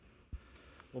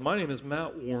Well, my name is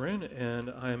Matt Warren, and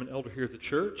I am an elder here at the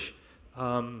church.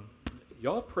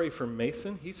 Y'all pray for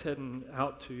Mason. He's heading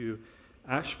out to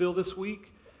Asheville this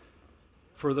week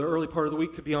for the early part of the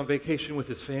week to be on vacation with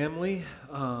his family.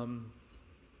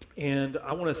 And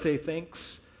I want to say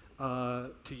thanks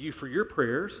to you for your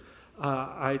prayers.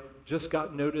 I just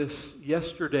got notice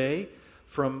yesterday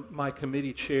from my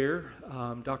committee chair,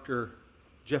 Dr.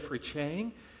 Jeffrey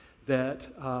Chang, that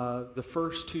the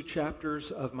first 2 chapters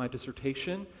of my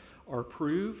dissertation are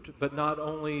approved, but not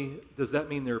only does that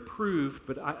mean they're approved,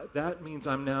 but that means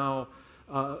I'm now,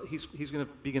 he's going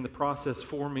to begin the process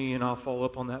for me, and I'll follow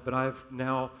up on that, but I've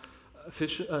now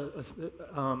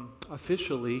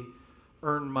officially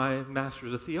earned my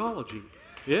Master's of Theology.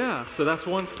 Yeah, so that's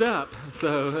one step.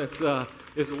 So it's a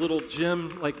little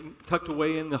gem like tucked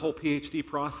away in the whole PhD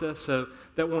process, so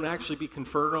that won't actually be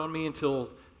conferred on me until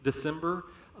December.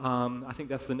 I think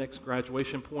that's the next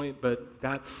graduation point, but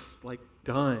that's like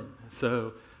done.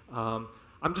 So I'm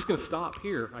just going to stop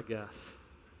here, I guess.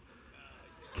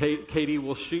 Katie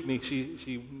will shoot me.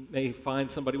 She may find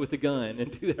somebody with a gun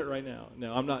and do that right now.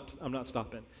 No, I'm not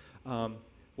stopping.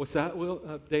 What's that,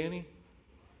 Danny?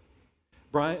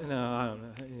 Brian? No, I don't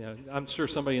know. You know, I'm sure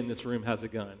somebody in this room has a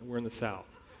gun. We're in the South,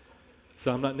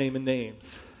 so I'm not naming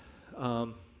names.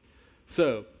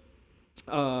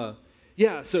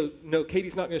 Yeah, so no,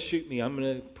 Katie's not going to shoot me. I'm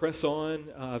going to press on.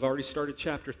 I've already started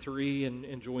chapter 3 and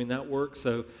enjoying that work,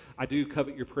 so I do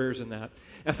covet your prayers in that.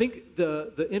 I think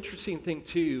the interesting thing,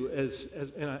 too,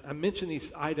 and I mentioned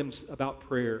these items about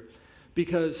prayer,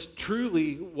 because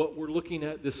truly what we're looking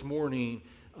at this morning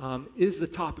is the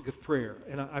topic of prayer.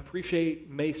 And I appreciate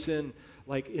Mason,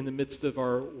 like in the midst of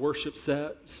our worship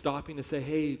set, stopping to say,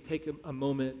 hey, take a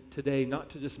moment today not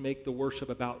to just make the worship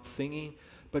about singing,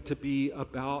 but to be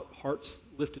about hearts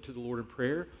lifted to the Lord in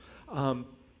prayer.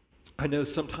 I know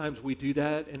sometimes we do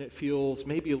that and it feels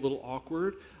maybe a little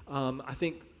awkward. I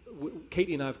think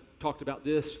Katie and I have talked about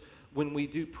this. When we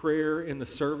do prayer in the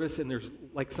service and there's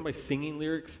like somebody singing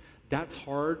lyrics, that's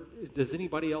hard. Does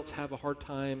anybody else have a hard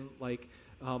time like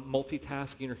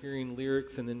multitasking or hearing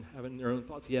lyrics and then having their own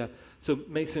thoughts? Yeah. So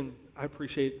Mason, I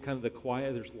appreciate kind of the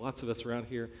quiet. There's lots of us around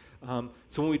here.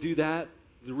 So when we do that,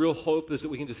 the real hope is that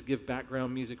we can just give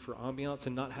background music for ambiance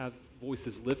and not have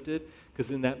voices lifted, because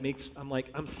then that makes,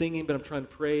 I'm singing, but I'm trying to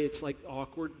pray. It's like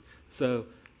awkward. So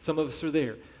some of us are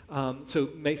there. So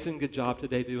Mason, good job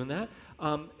today doing that.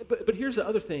 But here's the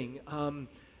other thing.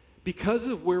 Because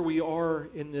of where we are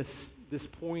in this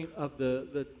point of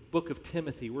the book of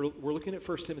Timothy, we're looking at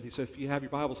 1 Timothy. So if you have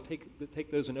your Bibles, take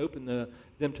those and open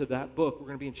them to that book. We're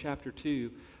going to be in chapter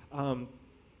 2.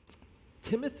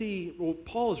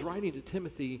 Paul is writing to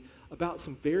Timothy about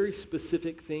some very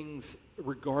specific things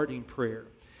regarding prayer.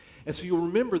 And so you'll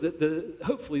remember that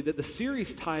hopefully the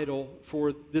series title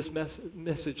for this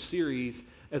message series,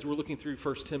 as we're looking through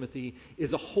 1 Timothy,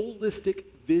 is A Holistic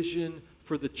Vision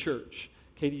for the Church.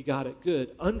 Katie, you got it.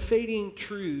 Good. Unfading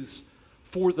Truths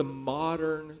for the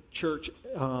Modern Church.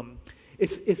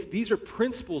 These are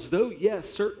principles, though, yes,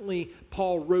 certainly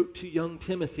Paul wrote to young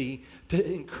Timothy to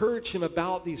encourage him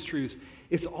about these truths.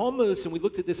 It's almost, and we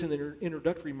looked at this in the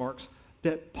introductory remarks,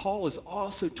 that Paul is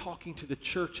also talking to the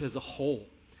church as a whole.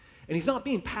 And he's not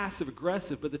being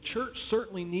passive-aggressive, but the church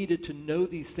certainly needed to know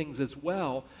these things as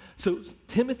well. So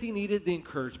Timothy needed the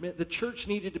encouragement. The church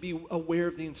needed to be aware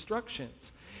of the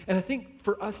instructions. And I think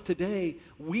for us today,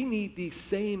 we need these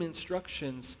same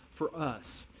instructions for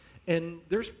us. And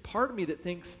there's part of me that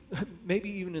thinks maybe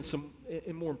even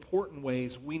in more important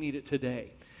ways, we need it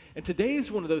today. And today is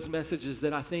one of those messages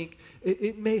that I think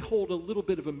it may hold a little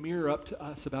bit of a mirror up to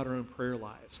us about our own prayer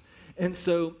lives. And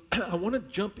so I want to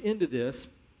jump into this.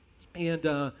 And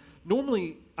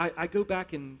normally I go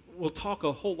back and we'll talk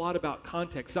a whole lot about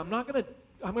context. So I'm going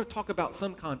to talk about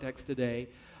some context today,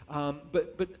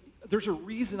 but there's a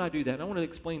reason I do that, and I want to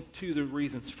explain two of the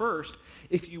reasons. First,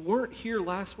 if you weren't here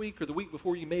last week or the week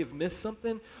before, you may have missed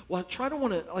something. Well, I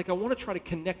want to try to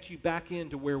connect you back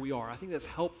into where we are. I think that's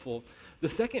helpful. The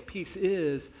second piece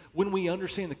is when we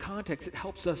understand the context, it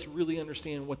helps us really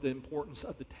understand what the importance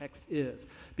of the text is.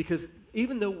 Because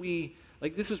even though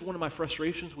this is one of my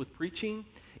frustrations with preaching,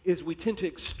 is we tend to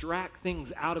extract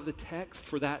things out of the text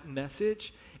for that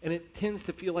message, and it tends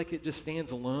to feel like it just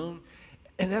stands alone.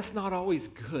 And that's not always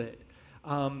good.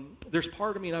 There's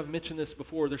part of me, and I've mentioned this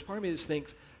before, there's part of me that just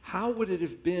thinks, how would it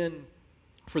have been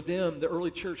for them, the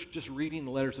early church, just reading the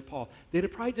letters of Paul? They'd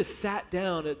have probably just sat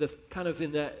down at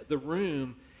the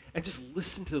room and just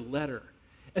listened to the letter.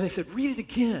 And they said, read it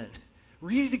again.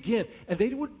 Read it again. And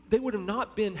they would have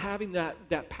not been having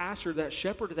that pastor, that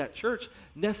shepherd of that church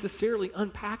necessarily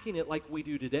unpacking it like we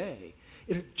do today.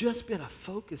 It had just been a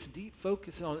focus, deep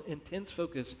focus, intense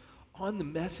focus on the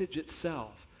message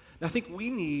itself. And I think we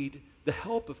need the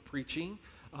help of preaching,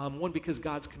 one, because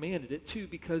God's commanded it, two,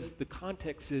 because the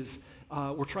context is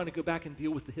we're trying to go back and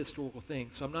deal with the historical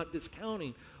things. So I'm not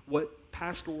discounting what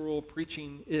pastoral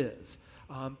preaching is.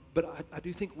 But I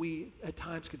do think we, at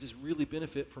times, could just really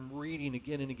benefit from reading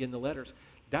again and again the letters.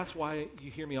 That's why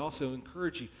you hear me also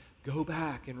encourage you, go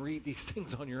back and read these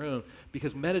things on your own,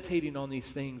 because meditating on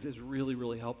these things is really,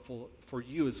 really helpful for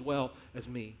you as well as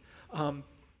me.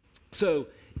 So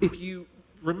if you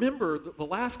remember the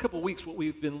last couple of weeks, what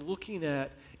we've been looking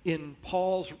at in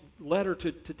Paul's letter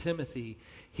to Timothy,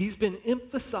 he's been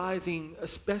emphasizing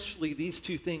especially these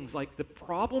two things, like the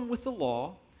problem with the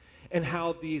law and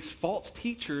how these false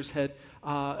teachers had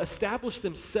established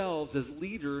themselves as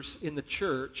leaders in the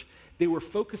church. They were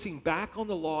focusing back on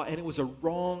the law, and it was a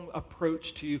wrong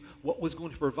approach to what was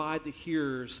going to provide the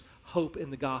hearers hope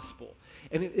in the gospel.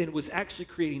 And it was actually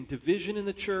creating division in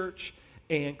the church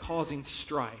and causing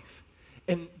strife.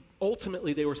 And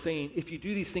ultimately, they were saying, if you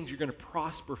do these things, you're going to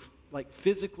prosper, like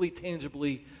physically,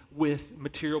 tangibly, with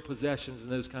material possessions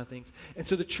and those kind of things. And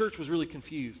so the church was really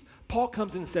confused. Paul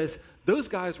comes in and says, those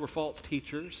guys were false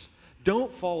teachers.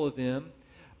 Don't follow them.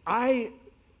 I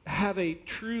have a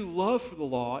true love for the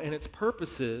law and its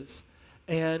purposes,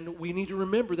 and we need to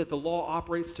remember that the law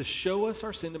operates to show us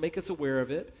our sin, to make us aware of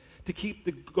it, to keep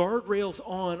the guardrails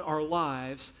on our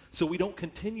lives so we don't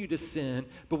continue to sin,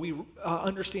 but we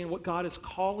understand what God is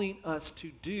calling us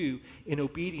to do in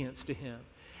obedience to Him.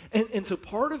 And so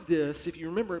part of this, if you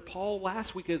remember, Paul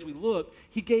last week as we looked,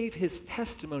 he gave his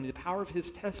testimony, the power of his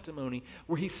testimony,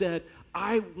 where he said,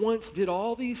 I once did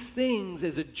all these things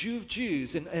as a Jew of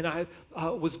Jews, and I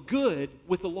was good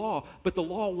with the law, but the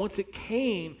law, once it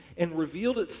came and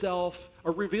revealed itself,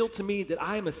 or revealed to me that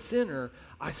I am a sinner,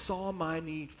 I saw my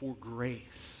need for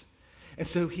grace. And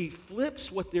so he flips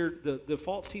what the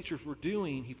false teachers were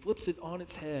doing, he flips it on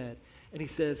its head, and he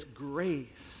says,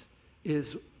 grace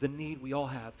is the need we all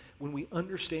have when we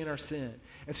understand our sin.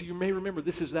 And so you may remember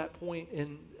this is that point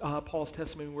in Paul's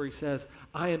testimony where he says,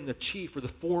 I am the chief or the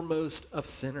foremost of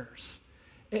sinners.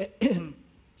 And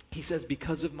he says,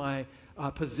 because of my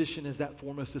position as that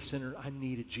foremost of sinner, I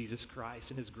needed Jesus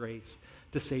Christ and His grace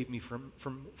to save me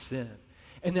from sin.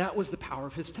 And that was the power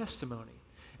of his testimony.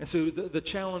 And so the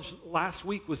challenge last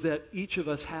week was that each of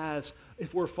us has,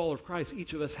 if we're a follower of Christ,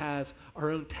 each of us has our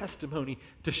own testimony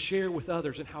to share with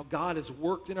others and how God has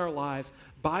worked in our lives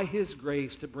by His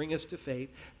grace to bring us to faith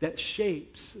that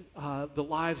shapes the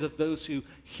lives of those who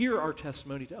hear our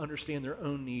testimony to understand their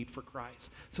own need for Christ.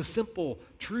 So simple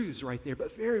truths right there,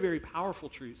 but very, very powerful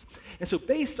truths. And so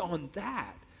based on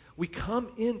that, we come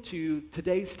into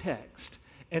today's text.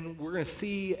 And we're going to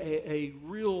see a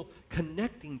real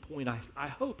connecting point, I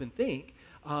hope and think,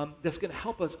 that's going to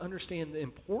help us understand the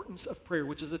importance of prayer,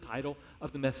 which is the title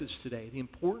of the message today, the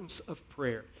importance of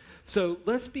prayer. So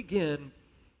let's begin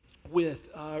with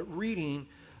reading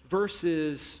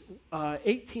verses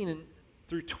 18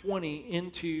 through 20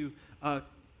 into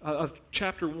of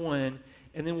chapter 1,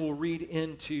 and then we'll read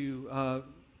into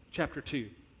chapter 2.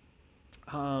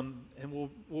 And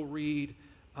we'll read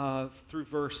through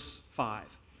verse 5.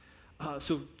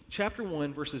 So chapter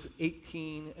 1, verses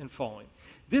 18 and following.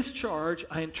 This charge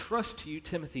I entrust to you,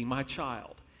 Timothy, my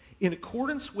child, in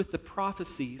accordance with the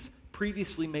prophecies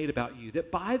previously made about you,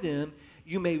 that by them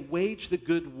you may wage the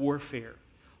good warfare,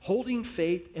 holding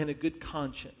faith and a good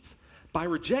conscience. By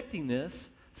rejecting this,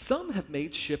 some have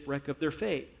made shipwreck of their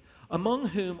faith, among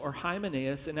whom are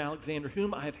Hymenaeus and Alexander,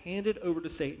 whom I have handed over to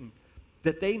Satan,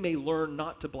 that they may learn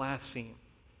not to blaspheme.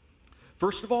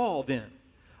 First of all, then,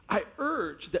 I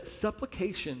urge that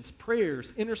supplications,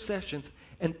 prayers, intercessions,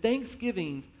 and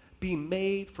thanksgivings be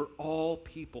made for all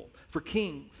people, for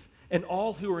kings, and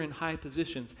all who are in high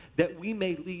positions, that we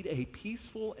may lead a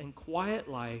peaceful and quiet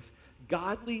life,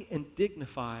 godly and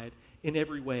dignified in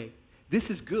every way. This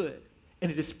is good,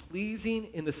 and it is pleasing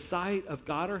in the sight of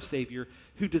God our Savior,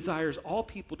 who desires all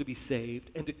people to be saved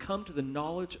and to come to the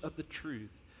knowledge of the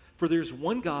truth. For there's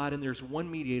one God and there's one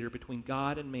mediator between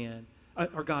God and man,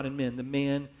 or God and men, the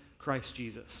man Christ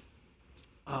Jesus.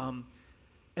 And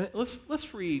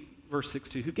let's read verse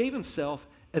 6-2. Who gave himself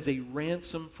as a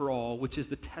ransom for all, which is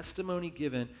the testimony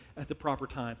given at the proper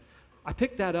time. I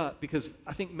picked that up because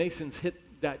I think Mason's hit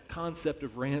that concept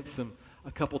of ransom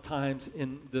a couple times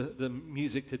in the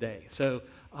music today. So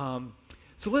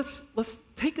let's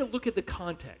take a look at the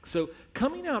context. So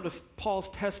coming out of Paul's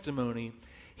testimony,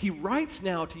 he writes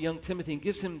now to young Timothy and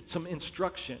gives him some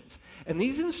instructions. And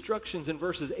these instructions in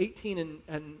verses 18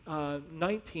 and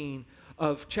 19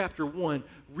 of chapter 1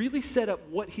 really set up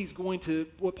what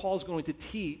Paul's going to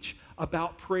teach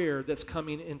about prayer that's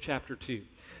coming in chapter 2.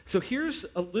 So here's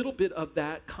a little bit of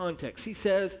that context. He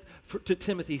says to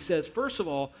Timothy, he says, first of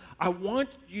all, I want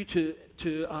you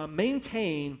to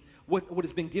maintain what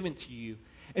has been given to you.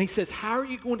 And he says, how are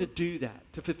you going to do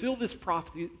that? To fulfill this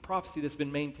prophecy that's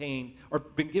been maintained or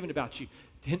been given about you.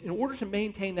 In order to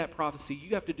maintain that prophecy,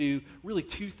 you have to do really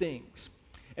two things.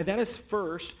 And that is,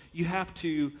 first, you have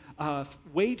to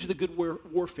wage the good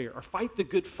warfare or fight the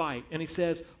good fight. And he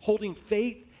says, holding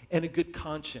faith and a good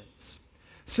conscience.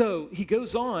 So he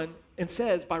goes on and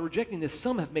says, by rejecting this,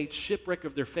 some have made shipwreck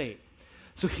of their faith.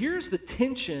 So here's the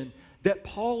tension that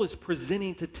Paul is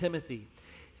presenting to Timothy.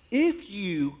 If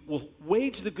you will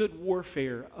wage the good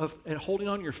warfare and holding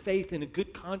on your faith in a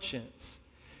good conscience,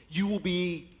 you will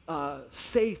be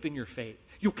safe in your faith.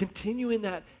 You'll continue in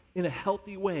that in a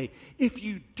healthy way. If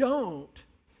you don't,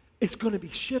 it's going to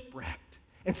be shipwrecked.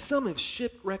 And some have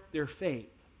shipwrecked their faith.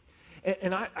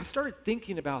 And I started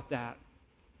thinking about that.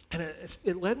 And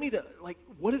it led me to,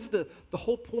 what is the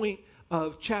whole point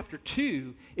of chapter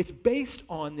 2? It's based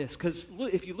on this. Because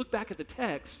if you look back at the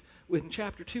text, in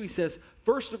chapter 2, he says,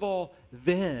 first of all,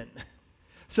 then.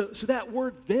 So that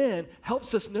word then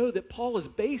helps us know that Paul is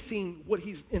basing what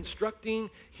he's instructing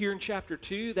here in chapter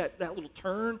 2, that little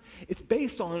turn, it's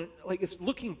based on, it's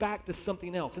looking back to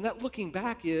something else. And that looking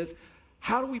back is,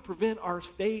 how do we prevent our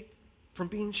faith from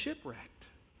being shipwrecked?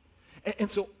 And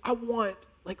so I want,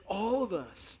 all of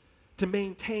us to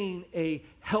maintain a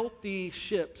healthy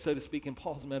ship, so to speak, in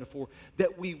Paul's metaphor,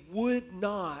 that we would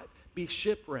not be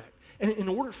shipwrecked. And in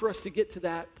order for us to get to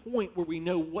that point where we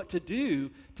know what to do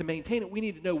to maintain it, we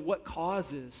need to know what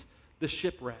causes the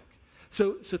shipwreck.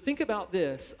 So think about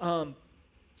this. Oh,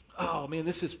 man,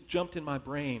 this just jumped in my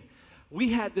brain.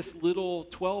 We had this little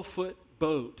 12-foot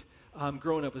boat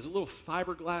growing up. It was a little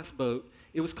fiberglass boat.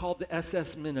 It was called the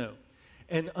SS Minnow.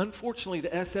 And unfortunately,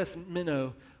 the SS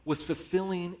Minnow was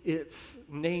fulfilling its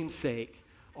namesake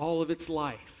all of its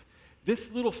life.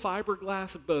 This little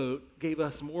fiberglass boat gave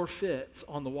us more fits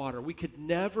on the water. We could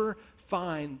never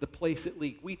find the place it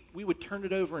leaked. We would turn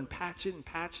it over and patch it and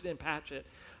patch it and patch it.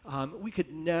 We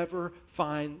could never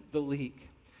find the leak.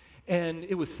 And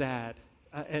it was sad.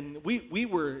 And we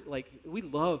were we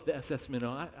loved the SS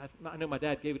Minnow. I know my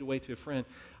dad gave it away to a friend.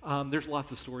 There's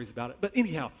lots of stories about it. But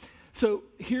anyhow, so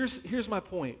here's my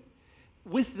point.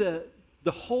 With the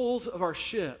hulls of our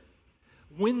ship,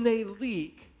 when they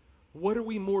leak, what are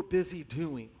we more busy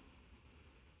doing?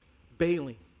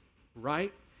 Bailing,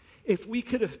 right? If we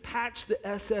could have patched the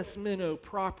SS Minnow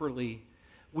properly,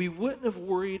 we wouldn't have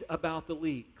worried about the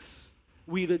leaks.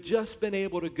 We'd have just been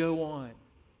able to go on.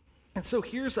 And so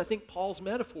here's, I think, Paul's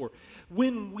metaphor.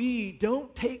 When we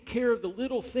don't take care of the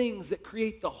little things that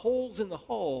create the holes in the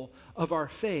hull of our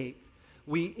faith,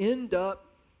 we end up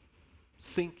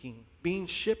sinking, being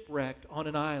shipwrecked on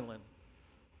an island.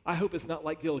 I hope it's not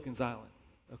like Gilligan's Island,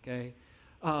 okay?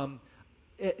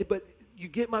 But you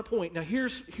get my point. Now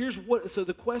here's what, so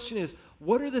the question is,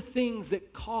 what are the things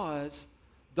that cause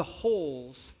the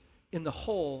holes in the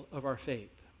hull of our faith?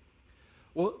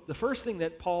 Well, the first thing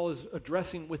that Paul is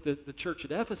addressing with the church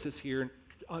at Ephesus here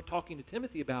and talking to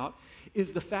Timothy about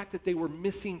is the fact that they were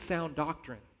missing sound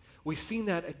doctrine. We've seen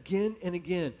that again and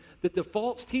again, that the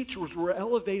false teachers were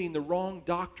elevating the wrong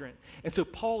doctrine. And so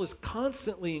Paul is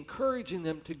constantly encouraging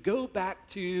them to go back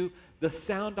to the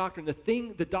sound doctrine,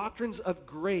 the doctrines of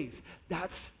grace.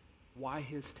 That's why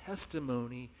his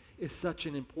testimony is such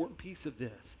an important piece of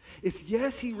this. It's,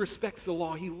 yes, he respects the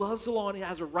law. He loves the law and he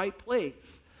has a right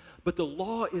place. But the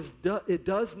law, it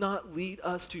does not lead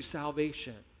us to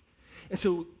salvation. And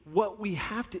so what we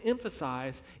have to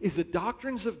emphasize is the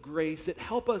doctrines of grace that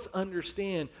help us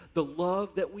understand the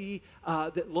love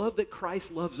that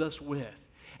Christ loves us with.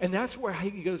 And that's where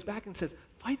he goes back and says,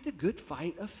 fight the good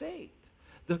fight of faith.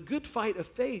 The good fight of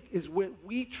faith is when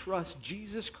we trust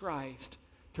Jesus Christ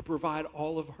to provide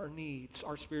all of our needs,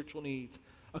 our spiritual needs,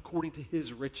 according to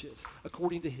his riches,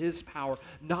 according to his power,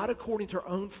 not according to our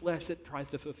own flesh that tries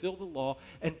to fulfill the law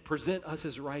and present us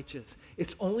as righteous.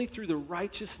 It's only through the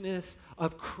righteousness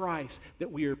of Christ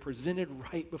that we are presented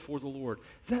right before the Lord.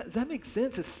 Does that make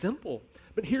sense? It's simple.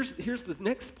 But here's the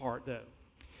next part, though.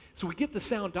 So we get the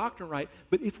sound doctrine right,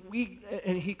 but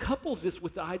and he couples this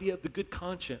with the idea of the good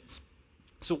conscience.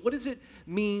 So what does it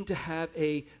mean to have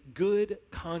a good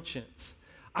conscience?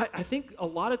 I think a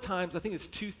lot of times, I think it's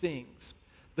two things.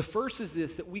 The first is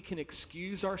this, that we can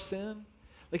excuse our sin.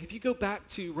 Like if you go back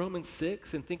to Romans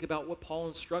 6 and think about what Paul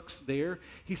instructs there,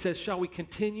 he says, shall we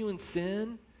continue in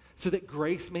sin so that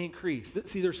grace may increase.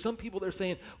 See, there's some people that are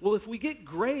saying, well, if we get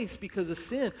grace because of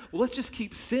sin, well, let's just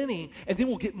keep sinning, and then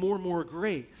we'll get more and more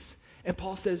grace. And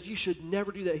Paul says, you should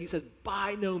never do that. He says,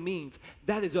 by no means.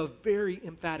 That is a very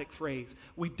emphatic phrase.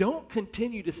 We don't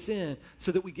continue to sin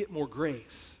so that we get more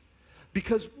grace.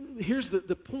 Because here's the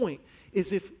point,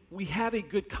 is if we have a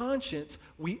good conscience,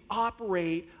 we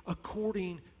operate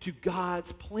according to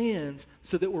God's plans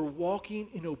so that we're walking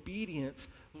in obedience,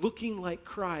 looking like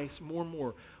Christ more and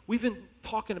more. We've been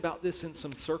talking about this in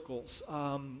some circles,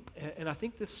 and I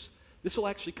think this will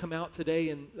actually come out today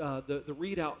in the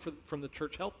readout from the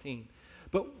church health team.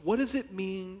 But what does it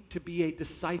mean to be a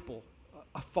disciple,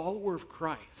 a follower of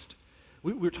Christ?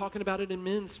 We were talking about it in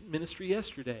men's ministry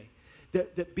yesterday.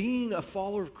 That being a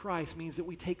follower of Christ means that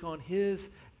we take on his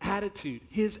attitude,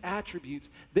 his attributes,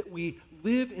 that we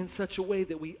live in such a way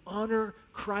that we honor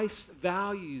Christ's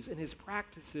values and his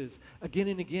practices again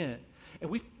and again. And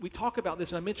we talk about this,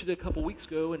 and I mentioned it a couple weeks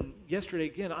ago, and yesterday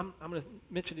again, I'm going to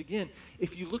mention it again.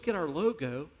 If you look at our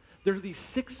logo, there are these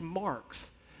 6 marks,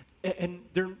 and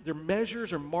they're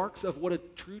measures or marks of what a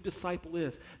true disciple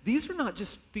is. These are not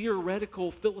just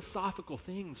theoretical, philosophical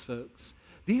things, folks.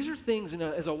 These are things, and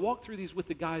as I walked through these with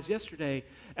the guys yesterday,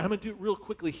 and I'm going to do it real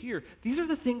quickly here, these are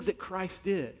the things that Christ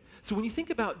did. So when you think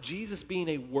about Jesus being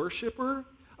a worshiper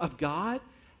of God,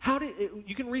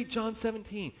 you can read John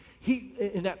 17.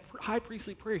 In that high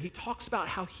priestly prayer, he talks about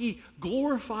how he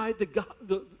glorified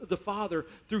the Father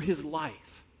through his life.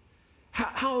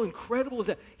 How incredible is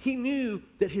that? He knew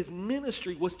that his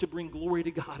ministry was to bring glory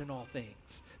to God in all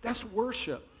things. That's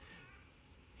worship.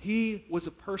 He was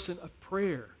a person of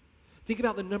prayer. Think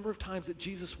about the number of times that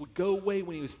Jesus would go away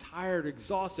when he was tired,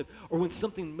 exhausted, or when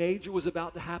something major was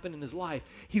about to happen in his life.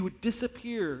 He would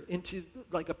disappear into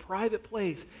like a private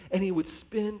place, and he would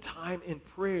spend time in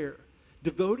prayer,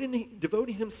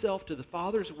 devoting himself to the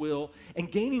Father's will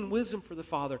and gaining wisdom for the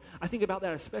Father. I think about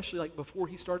that especially like before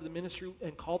he started the ministry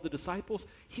and called the disciples.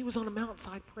 He was on a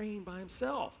mountainside praying by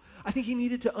himself. I think he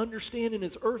needed to understand in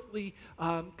his earthly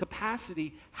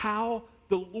capacity how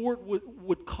the Lord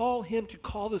would call him to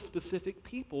call the specific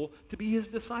people to be his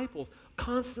disciples.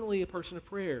 Constantly a person of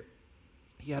prayer.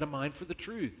 He had a mind for the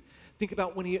truth. Think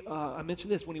about when I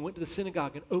mentioned this, when he went to the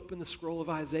synagogue and opened the scroll of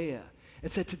Isaiah and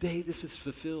said, today this is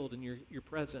fulfilled in your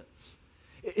presence.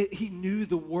 He knew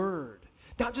the Word.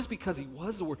 Not just because he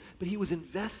was the Word, but he was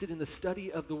invested in the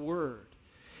study of the Word.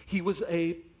 He was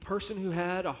a person who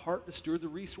had a heart to steward the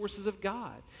resources of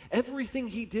God. Everything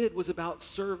he did was about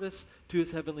service to his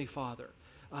heavenly Father.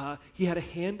 He had a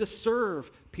hand to serve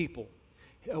people.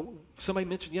 Somebody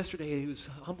mentioned yesterday he was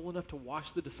humble enough to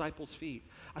wash the disciples' feet.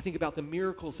 I think about the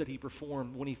miracles that he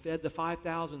performed when he fed the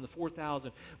 5,000, the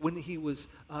 4,000, when he was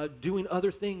doing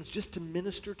other things just to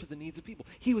minister to the needs of people.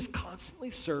 He was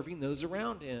constantly serving those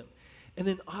around him. And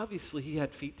then obviously he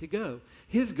had feet to go.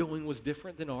 His going was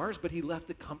different than ours, but he left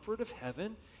the comfort of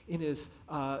heaven in his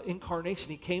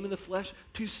incarnation. He came in the flesh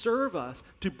to serve us,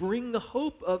 to bring the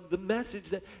hope of the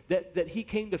message that he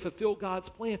came to fulfill God's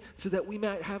plan so that we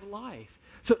might have life.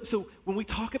 So when we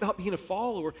talk about being a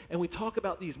follower and we talk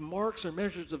about these marks or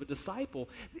measures of a disciple,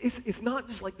 it's not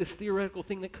just like this theoretical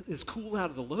thing that is cool out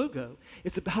of the logo.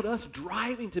 It's about us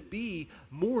driving to be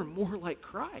more and more like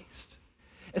Christ.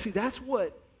 And see, that's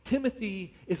what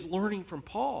Timothy is learning from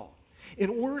Paul.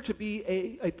 In order to be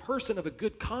a person of a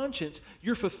good conscience,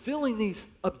 you're fulfilling these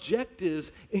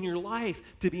objectives in your life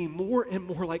to be more and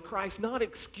more like Christ, not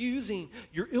excusing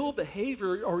your ill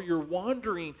behavior or your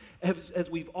wandering,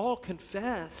 as we've all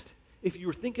confessed. If you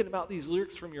were thinking about these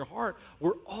lyrics from your heart,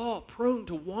 we're all prone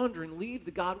to wander and leave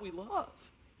the God we love.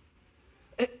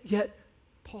 And yet,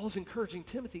 Paul's encouraging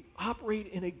Timothy, operate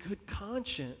in a good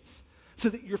conscience so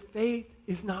that your faith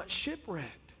is not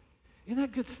shipwrecked. Isn't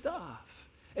that good stuff?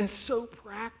 And it's so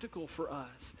practical for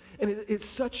us. And it's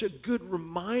such a good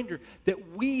reminder that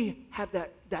we have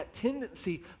that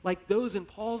tendency, like those in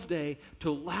Paul's day, to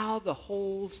allow the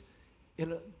holes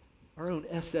in our own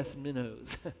SS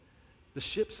minnows, the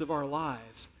ships of our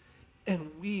lives. And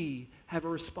we have a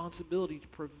responsibility to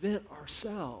prevent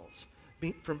ourselves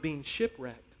from being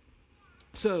shipwrecked.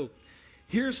 So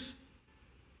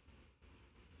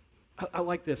I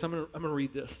like this. I'm going to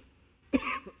read this.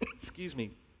 Excuse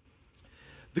me.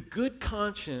 The good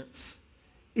conscience,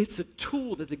 it's a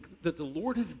tool that the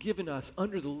Lord has given us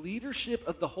under the leadership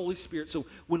of the Holy Spirit. So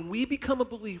when we become a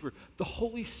believer, the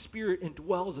Holy Spirit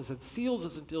indwells us and seals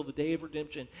us until the day of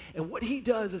redemption. And what he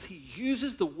does is he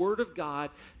uses the Word of God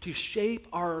to shape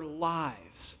our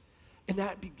lives And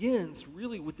that begins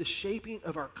really with the shaping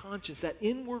of our conscience, that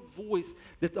inward voice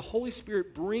that the Holy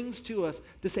Spirit brings to us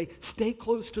to say, stay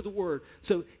close to the Word.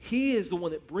 So he is the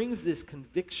one that brings this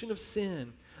conviction of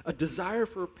sin, a desire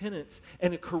for repentance,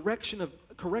 and a correction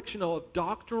of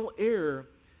doctrinal error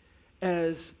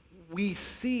as we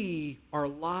see our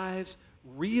lives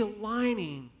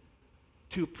realigning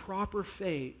to proper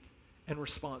faith and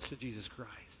response to Jesus Christ.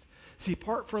 See,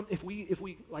 apart from if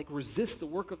we like resist the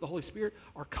work of the Holy Spirit,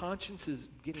 our conscience is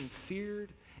getting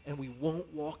seared, and we won't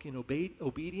walk in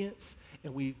obedience,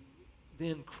 and we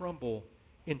then crumble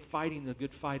in fighting the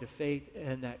good fight of faith,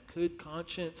 and that good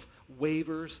conscience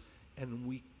wavers, and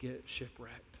we get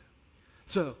shipwrecked.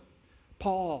 So,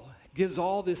 Paul gives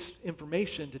all this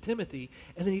information to Timothy,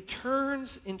 and then he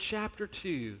turns in chapter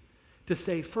 2 to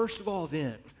say, first of all,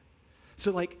 then.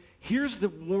 So, here's the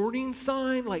warning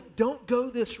sign, don't go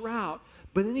this route.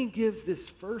 But then he gives this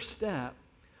first step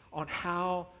on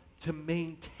how to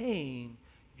maintain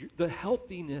the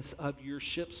healthiness of your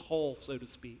ship's hull, so to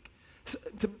speak. So,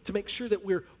 to make sure that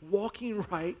we're walking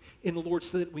right in the Lord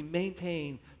so that we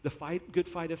maintain the good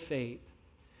fight of faith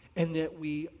and that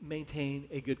we maintain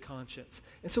a good conscience.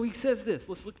 And so he says this.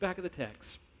 Let's look back at the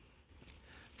text.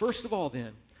 First of all,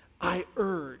 then, I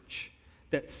urge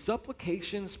that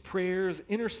supplications, prayers,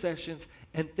 intercessions,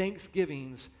 and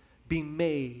thanksgivings be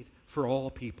made for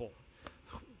all people.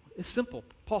 It's simple.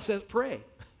 Paul says pray.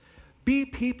 Be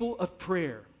people of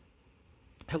prayer.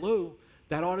 Hello,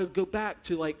 that ought to go back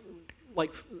to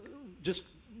just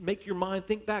make your mind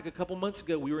think back. A couple months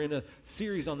ago, we were in a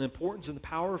series on the importance and the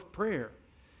power of prayer.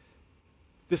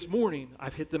 This morning,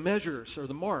 I've hit the measures or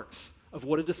the marks of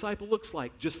what a disciple looks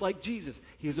like, just like Jesus.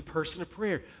 He is a person of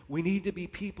prayer. We need to be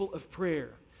people of prayer.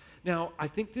 Now, I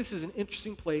think this is an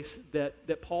interesting place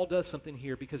that Paul does something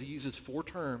here because he uses 4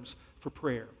 terms for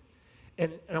prayer.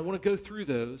 And I want to go through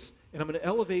those, and I'm going to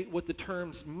elevate what the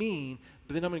terms mean,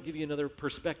 but then I'm going to give you another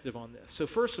perspective on this. So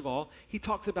first of all, he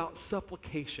talks about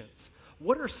supplications.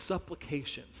 What are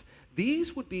supplications?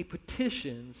 These would be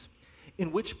petitions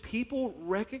in which people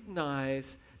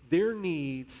recognize their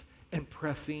needs and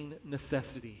pressing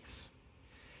necessities.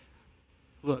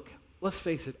 Look, let's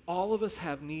face it, all of us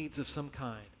have needs of some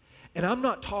kind. And I'm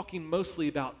not talking mostly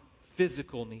about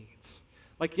physical needs.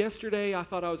 Like yesterday, I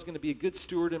thought I was going to be a good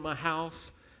steward in my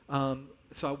house.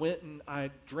 So I went and I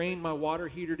drained my water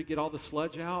heater to get all the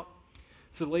sludge out.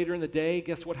 So later in the day,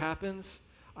 guess what happens?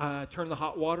 I turn the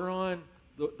hot water on.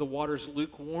 The water's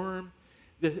lukewarm.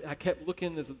 I kept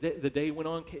looking as the day went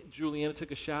on. Juliana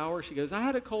took a shower. She goes, I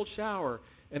had a cold shower.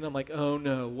 And I'm like, oh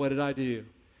no, what did I do?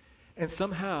 And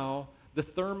somehow the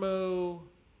thermoplier,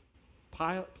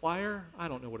 I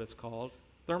don't know what it's called,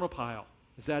 thermopile.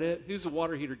 Is that it? Who's the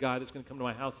water heater guy that's going to come to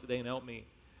my house today and help me?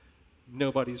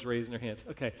 Nobody's raising their hands.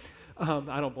 Okay,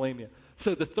 I don't blame you.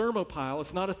 So the thermopile,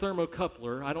 it's not a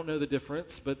thermocoupler. I don't know the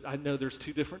difference, but I know there's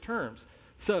 2 different terms.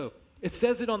 So it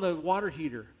says it on the water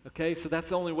heater, okay? So that's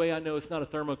the only way I know it's not a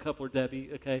thermocoupler,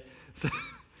 Debbie, okay? So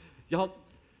y'all,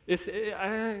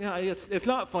 it's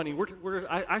not funny.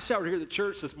 I showered here at the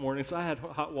church this morning, so I had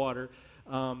hot water.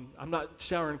 I'm not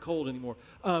showering cold anymore.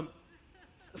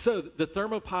 So the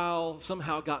thermopile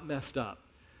somehow got messed up.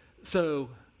 So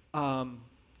I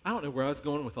don't know where I was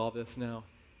going with all this now.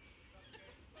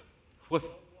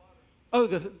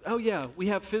 Yeah, we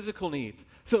have physical needs.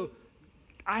 So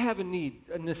I have a need,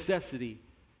 a necessity,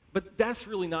 but that's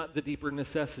really not the deeper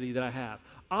necessity that I have.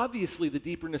 Obviously, the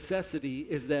deeper necessity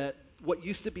is that what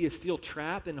used to be a steel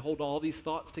trap and hold all these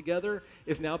thoughts together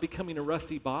is now becoming a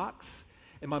rusty box,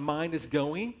 and my mind is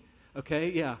going, okay,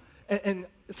 yeah.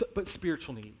 But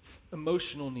spiritual needs,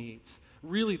 emotional needs,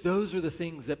 really those are the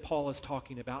things that Paul is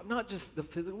talking about. Not just the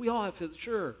physical, we all have physical,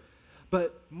 sure,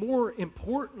 but more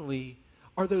importantly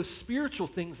are those spiritual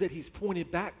things that he's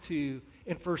pointed back to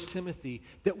in 1 Timothy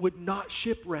that would not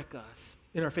shipwreck us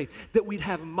in our faith, that we'd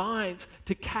have minds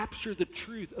to capture the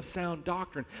truth of sound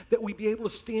doctrine, that we'd be able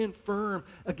to stand firm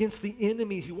against the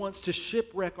enemy who wants to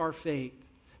shipwreck our faith,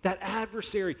 that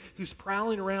adversary who's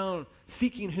prowling around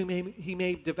seeking whom he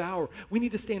may devour. We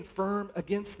need to stand firm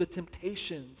against the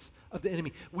temptations of the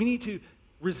enemy. We need to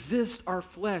resist our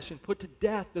flesh and put to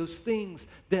death those things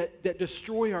that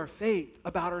destroy our faith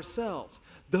about ourselves.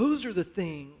 Those are the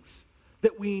things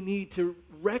that we need to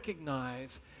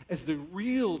recognize as the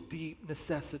real deep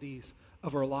necessities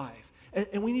of our life.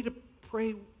 And we need to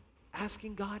pray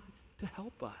asking God to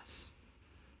help us,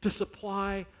 to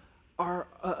supply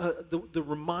the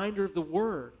reminder of the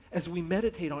Word as we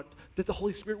meditate on it, that the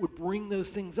Holy Spirit would bring those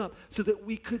things up so that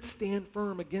we could stand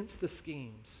firm against the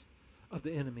schemes of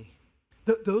the enemy.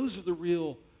 Those are the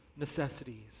real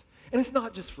necessities. And it's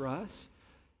not just for us.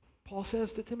 Paul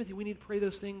says to Timothy, we need to pray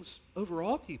those things over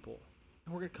all people.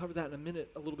 And we're going to cover that in a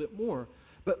minute a little bit more.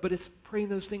 But it's praying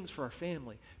those things for our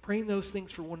family, praying those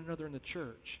things for one another in the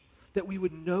church, that we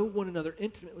would know one another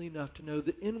intimately enough to know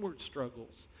the inward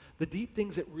struggles, the deep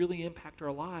things that really impact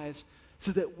our lives,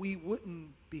 so that we wouldn't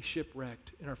be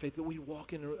shipwrecked in our faith, that we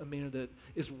walk in a manner that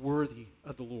is worthy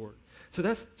of the Lord. So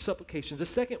that's supplications. The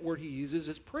second word he uses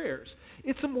is prayers.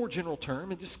 It's a more general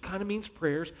term. It just kind of means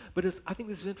prayers, but I think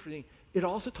this is interesting. It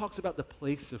also talks about the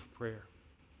place of prayer.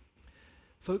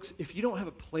 Folks, if you don't have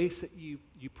a place that you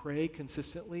pray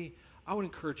consistently, I would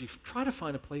encourage you, try to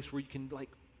find a place where you can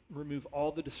remove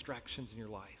all the distractions in your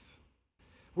life,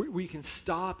 where you can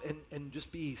stop and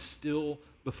just be still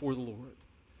before the Lord.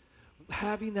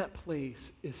 Having that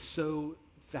place is so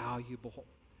valuable.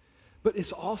 But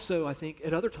it's also, I think,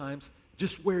 at other times,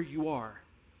 just where you are.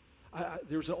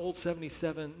 There's an old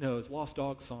it's Lost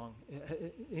Dogs song.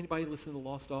 Anybody listen to the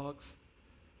Lost Dogs?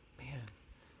 Man,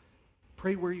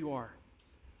 pray where you are.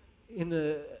 In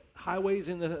the highways,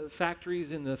 in the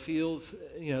factories, in the fields,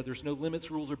 there's no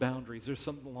limits, rules, or boundaries. There's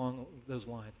something along those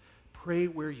lines. Pray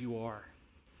where you are.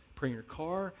 Pray in your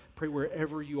car. Pray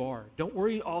wherever you are. Don't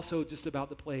worry also just about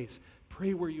the place.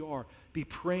 Pray where you are. Be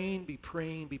praying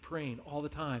all the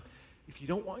time. If you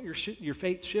don't want your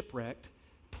faith shipwrecked,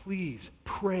 please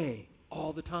pray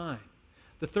all the time.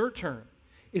 The third term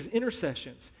is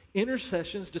intercessions.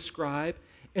 Intercessions describe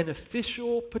an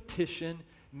official petition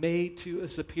made to a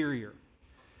superior.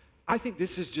 I think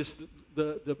this is just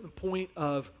the point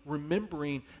of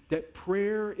remembering that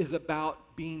prayer is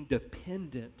about being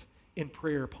dependent in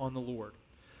prayer upon the Lord.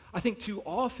 I think too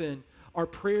often our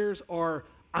prayers are,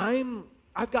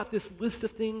 I've got this list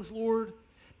of things, Lord,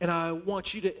 and I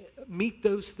want you to meet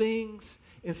those things,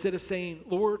 instead of saying,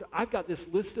 Lord, I've got this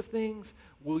list of things.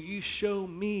 Will you show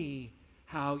me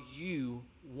how you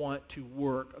want to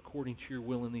work according to your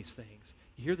will in these things?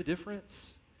 You hear the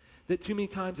difference? That too many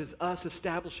times is us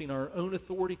establishing our own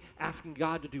authority, asking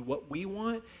God to do what we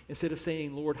want, instead of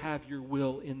saying, Lord, have your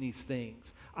will in these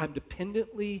things. I'm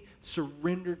dependently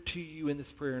surrendered to you in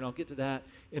this prayer, and I'll get to that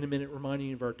in a minute, reminding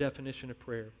you of our definition of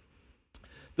prayer.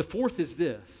 The fourth is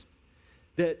this,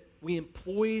 that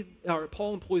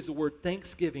Paul employs the word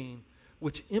thanksgiving,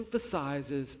 which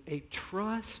emphasizes a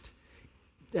trust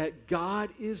that God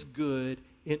is good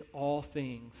in all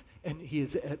things, and he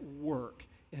is at work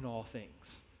in all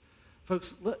things.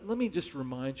 Folks, let me just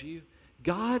remind you,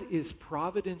 God is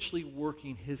providentially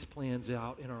working his plans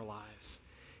out in our lives.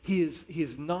 He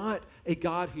is not a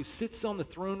God who sits on the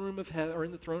throne room of heaven, or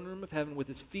in the throne room of heaven with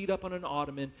his feet up on an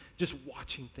ottoman, just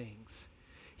watching things.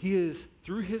 He is,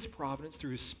 through his providence,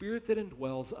 through his Spirit that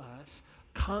indwells us,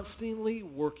 constantly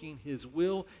working his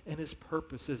will and his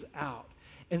purposes out.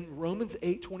 And Romans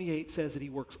 8:28 says that he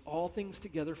works all things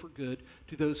together for good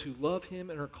to those who love him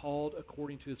and are called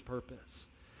according to his purpose.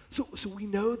 So we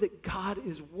know that God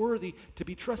is worthy to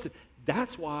be trusted.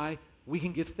 That's why we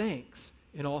can give thanks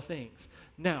in all things.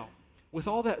 Now, with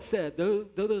all that said, though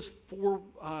those four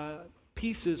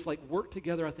pieces work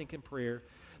together, I think, in prayer,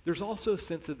 there's also a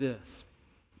sense of this.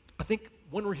 I think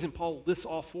one reason Paul lists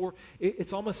all four,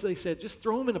 it's almost, they said, just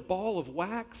throw them in a ball of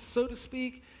wax, so to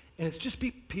speak, and it's just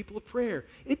be people of prayer.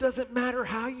 It doesn't matter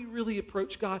how you really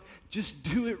approach God, just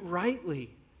do it rightly.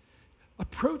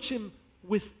 Approach him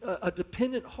with a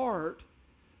dependent heart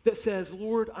that says,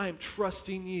 Lord, I am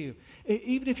trusting you. And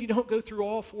even if you don't go through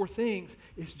all four things,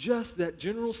 it's just that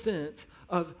general sense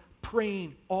of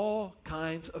praying all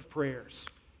kinds of prayers.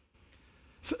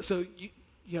 So you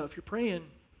if you're praying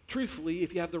truthfully,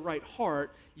 if you have the right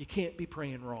heart, you can't be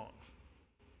praying wrong.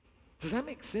 Does that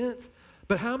make sense?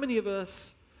 But how many of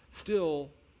us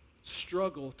still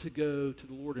struggle to go to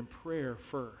the Lord in prayer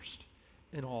first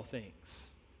in all things?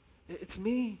 It's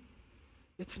me.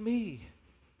 It's me.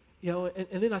 And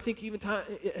then I think even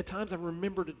at times I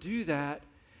remember to do that,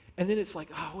 and then it's like,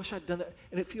 I wish I'd done that,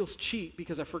 and it feels cheap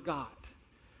because I forgot.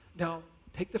 Now,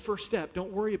 take the first step.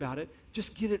 Don't worry about it.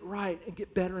 Just get it right and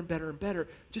get better and better and better.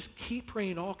 Just keep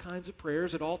praying all kinds of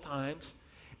prayers at all times.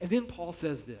 And then Paul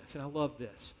says this, and I love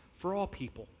this, for all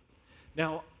people.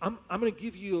 Now, I'm going to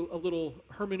give you a little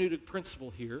hermeneutic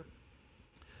principle here.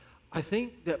 I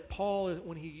think that Paul,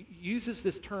 when he uses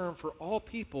this term for all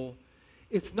people,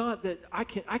 it's not that I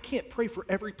can't pray for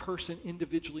every person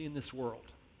individually in this world.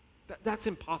 That's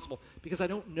impossible because I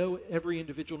don't know every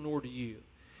individual, nor do you.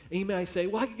 And you may say,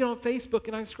 well, I can get on Facebook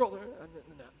and I can scroll.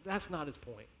 No, that's not his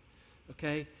point,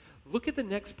 okay? Look at the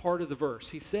next part of the verse.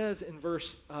 He says in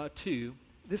verse 2,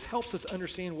 this helps us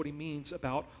understand what he means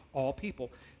about all people.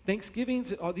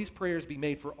 Thanksgivings, these prayers be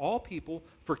made for all people,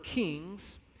 for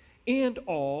kings, and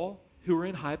all who are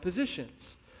in high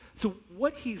positions. So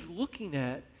what he's looking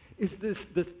at is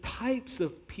the types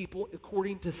of people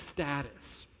according to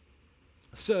status.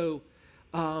 So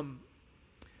I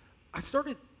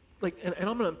started, and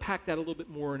I'm going to unpack that a little bit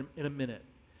more in a minute.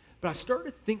 But I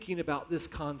started thinking about this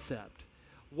concept.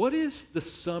 What is the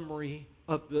summary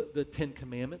of the Ten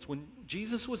Commandments? When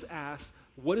Jesus was asked,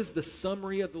 what is the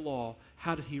summary of the law?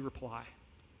 How did he reply?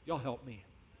 Y'all help me.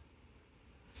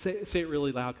 Say it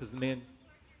really loud, because the man...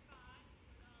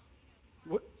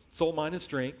 What? Soul, mind, and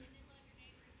strength.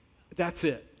 That's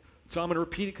it. So I'm going to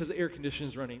repeat it because the air conditioner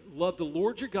is running. Love the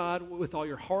Lord your God with all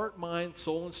your heart, mind,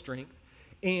 soul, and strength,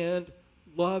 and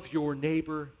love your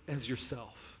neighbor as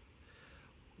yourself.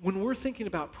 When we're thinking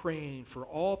about praying for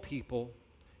all people,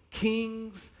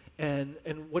 kings, and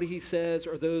what he says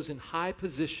are those in high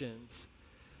positions,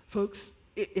 folks,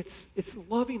 it's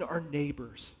loving our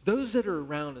neighbors, those that are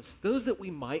around us, those that we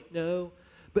might know,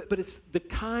 but it's the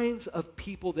kinds of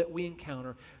people that we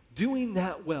encounter, doing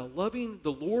that well, loving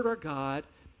the Lord our God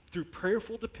through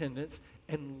prayerful dependence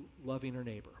and loving our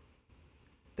neighbor.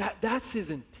 That's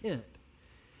his intent.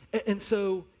 And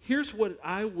so here's what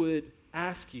I would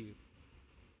ask you.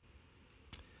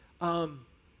 Well,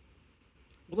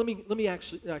 let me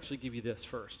actually give you this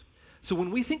first. So when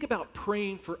we think about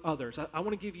praying for others, I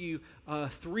want to give you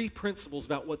 3 principles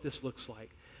about what this looks like.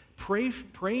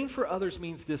 Praying for others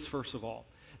means this, first of all,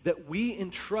 that we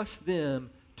entrust them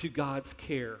to God's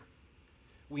care.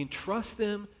 We entrust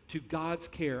them to God's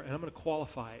care, and I'm going to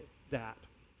qualify that.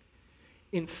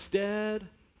 Instead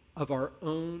of our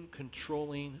own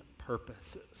controlling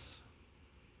purposes.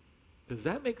 Does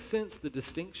that make sense, the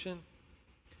distinction?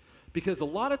 Because a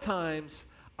lot of times,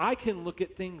 I can look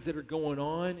at things that are going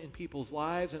on in people's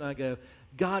lives and I go,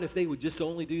 God, if they would just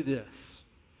only do this.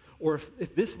 Or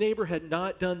if this neighbor had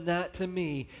not done that to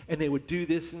me and they would do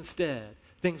this instead,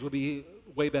 things would be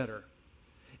way better.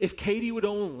 If Katie would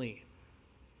only,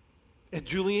 if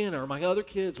Juliana or my other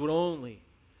kids would only,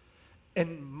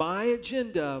 and my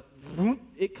agenda, whoop,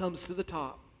 it comes to the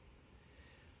top.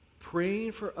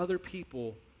 Praying for other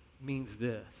people means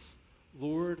this.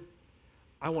 Lord,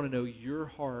 I want to know your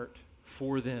heart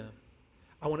for them.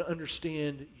 I want to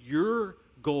understand your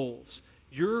goals,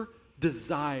 your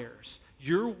desires,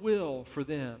 your will for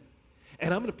them.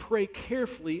 And I'm going to pray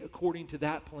carefully according to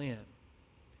that plan.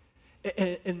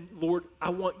 And Lord, I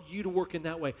want you to work in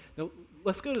that way. Now,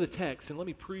 let's go to the text and let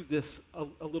me prove this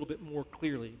a little bit more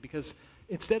clearly, because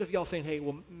instead of y'all saying, hey,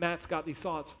 well, Matt's got these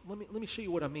thoughts, let me show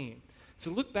you what I mean. So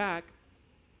look back,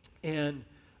 and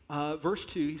verse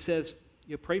 2, he says,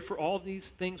 you know, pray for all these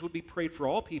things would be prayed for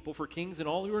all people, for kings and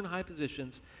all who are in high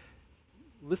positions.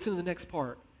 Listen to the next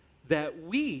part. That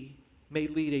we may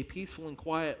lead a peaceful and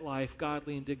quiet life,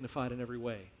 godly and dignified in every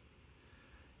way.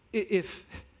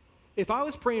 If I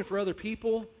was praying for other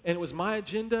people and it was my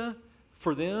agenda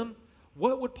for them,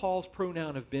 what would Paul's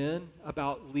pronoun have been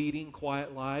about leading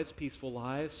quiet lives, peaceful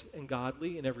lives, and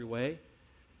godly in every way?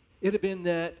 It'd have been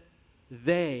that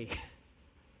they,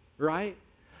 right?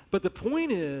 But the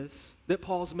point is that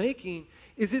Paul's making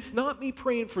is it's not me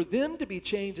praying for them to be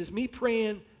changed, it's me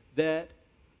praying that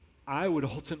I would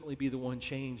ultimately be the one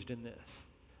changed in this.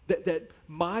 That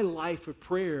my life of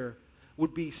prayer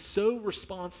would be so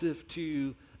responsive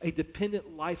to a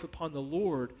dependent life upon the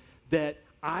Lord that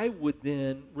I would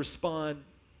then respond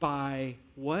by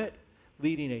what?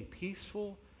 Leading a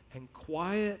peaceful and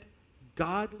quiet,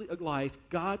 godly life,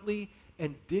 godly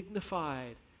and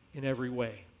dignified in every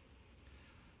way.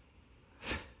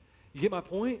 You get my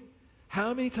point?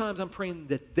 How many times I'm praying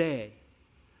that they,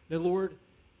 now Lord,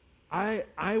 I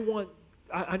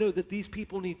know that these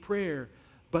people need prayer,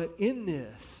 but in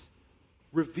this,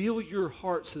 reveal your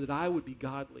heart so that I would be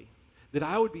godly, that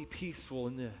I would be peaceful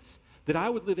in this, that I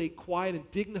would live a quiet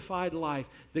and dignified life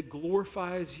that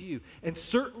glorifies you. And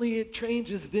certainly it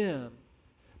changes them,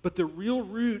 but the real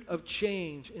root of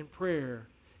change in prayer,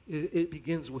 it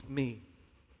begins with me.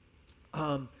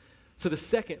 So the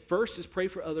first is pray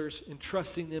for others,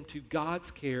 entrusting them to God's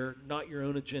care, not your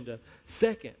own agenda.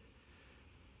 Second,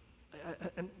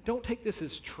 and don't take this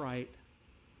as trite,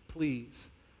 please,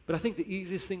 but I think the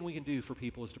easiest thing we can do for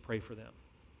people is to pray for them.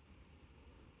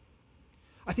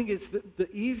 I think it's the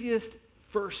easiest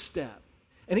first step.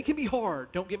 And it can be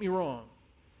hard, don't get me wrong,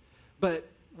 but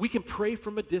we can pray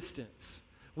from a distance.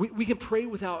 We can pray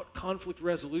without conflict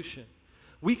resolution.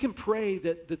 We can pray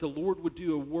that the Lord would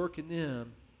do a work in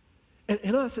them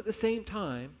and us at the same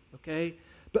time, okay?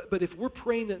 But if we're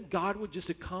praying that God would just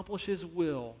accomplish his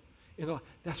will, you know,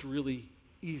 that's really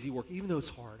easy work, even though it's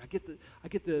hard. I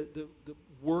get the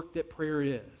work that prayer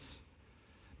is.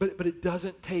 But it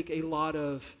doesn't take a lot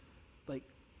of like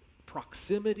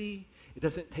proximity. It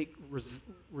doesn't take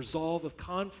resolve of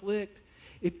conflict.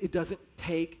 It doesn't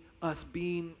take us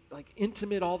being like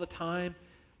intimate all the time,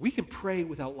 we can pray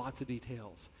without lots of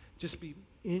details. Just be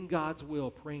in God's will,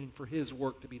 praying for his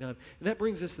work to be done. And that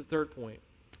brings us to the third point,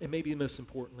 and maybe most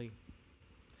importantly,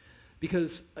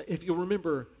 because if you'll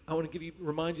remember, I want to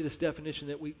remind you this definition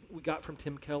that we got from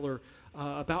Tim Keller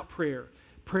about prayer.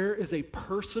 Prayer is a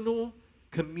personal,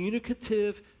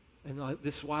 communicative, and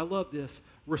this is why I love this,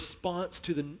 response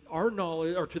to our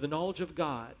knowledge, or to the knowledge of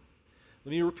God.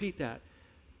 Let me repeat that.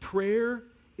 Prayer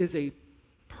is a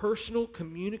personal,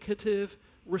 communicative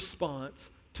response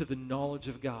to the knowledge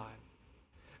of God.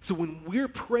 So when we're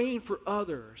praying for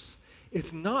others,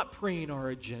 it's not praying our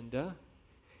agenda.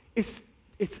 It's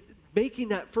making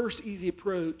that first easy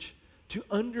approach to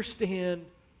understand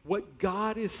what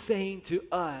God is saying to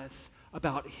us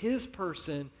about his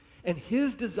person and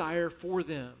his desire for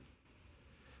them,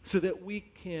 so that we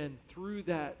can, through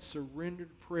that surrendered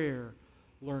prayer,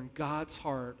 learn God's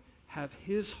heart, have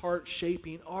his heart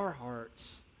shaping our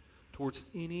hearts towards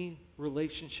any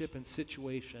relationship and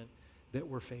situation that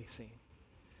we're facing.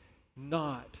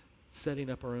 Not setting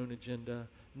up our own agenda,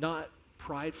 not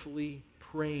pridefully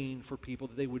praying for people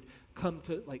that they would come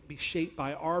to be shaped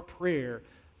by our prayer,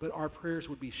 but our prayers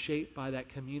would be shaped by that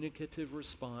communicative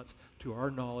response to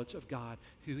our knowledge of God,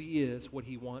 who he is, what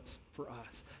he wants for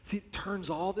us. See, it turns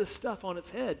all this stuff on its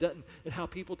head, doesn't it? And how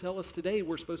people tell us today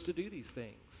we're supposed to do these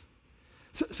things.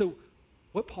 So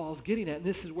what Paul's getting at, and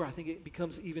this is where I think it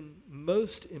becomes even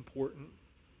most important,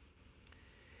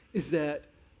 is that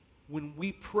when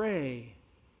we pray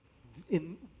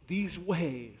in these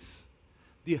ways,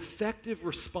 the effective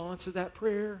response of that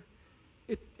prayer,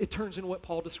 it turns into what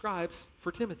Paul describes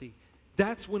for Timothy.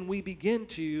 That's when we begin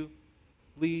to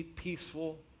lead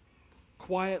peaceful,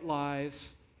 quiet lives,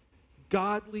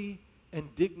 godly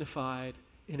and dignified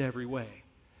in every way.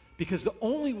 Because the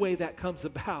only way that comes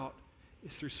about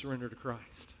is through surrender to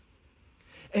Christ.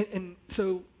 And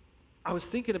so I was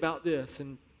thinking about this,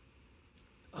 and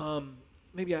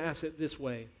maybe I asked it this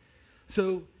way.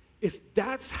 So if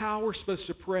that's how we're supposed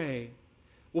to pray,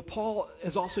 well, Paul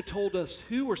has also told us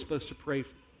who we're supposed to pray.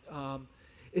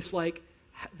 It's like,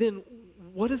 then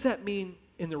what does that mean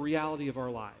in the reality of our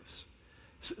lives?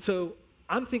 So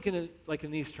I'm thinking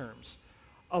in these terms.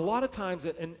 A lot of times,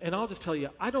 and I'll just tell you,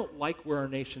 I don't like where our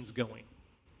nation's going.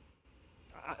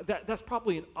 That's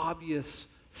probably an obvious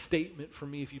statement for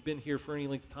me if you've been here for any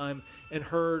length of time and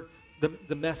heard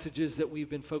the messages that we've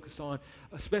been focused on,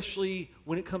 especially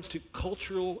when it comes to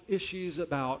cultural issues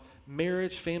about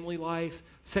marriage, family life,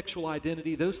 sexual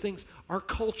identity. Those things, our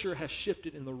culture has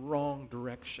shifted in the wrong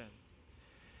direction.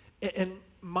 And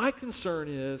my concern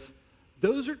is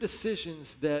those are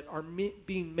decisions that are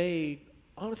being made,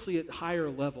 honestly, at higher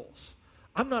levels.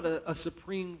 I'm not a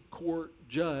Supreme Court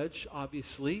judge,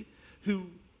 obviously, who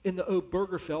in the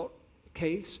Obergefell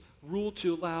case ruled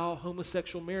to allow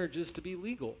homosexual marriages to be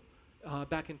legal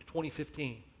back in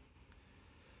 2015.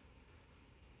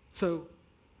 So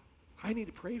I need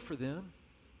to pray for them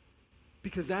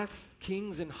because that's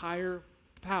kings and higher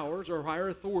powers or higher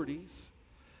authorities.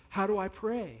 How do I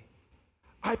pray?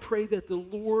 I pray that the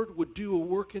Lord would do a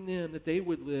work in them, that they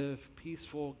would live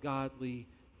peaceful, godly,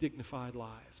 dignified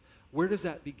lives. Where does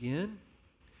that begin?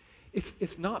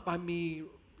 It's not by me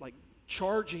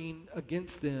charging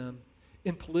against them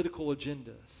in political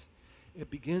agendas. It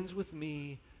begins with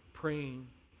me praying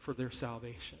for their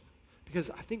salvation. Because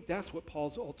I think that's what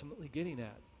Paul's ultimately getting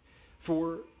at.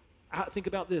 Think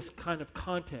about this kind of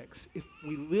context. If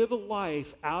we live a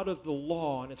life out of the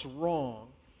law and it's wrong,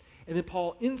 and then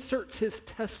Paul inserts his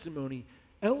testimony,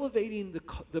 elevating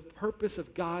the purpose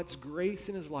of God's grace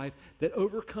in his life that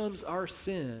overcomes our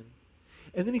sin.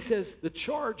 And then he says the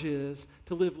charge is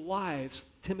to live lives,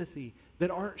 Timothy,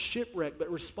 that aren't shipwrecked but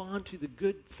respond to the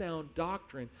good sound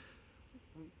doctrine.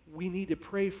 We need to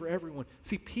pray for everyone.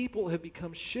 See, people have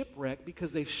become shipwrecked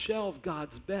because they've shelved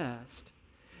God's best.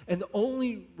 And the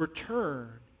only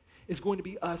return is going to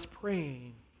be us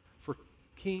praying for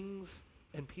kings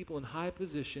and people in high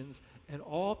positions and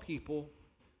all people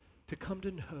to come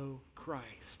to know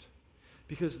Christ.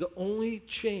 Because the only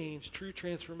change, true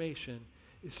transformation,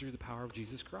 is through the power of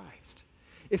Jesus Christ.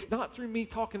 It's not through me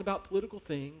talking about political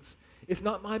things. It's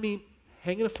not me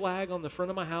hanging a flag on the front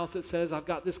of my house that says I've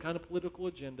got this kind of political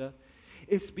agenda.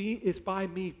 It's by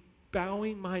me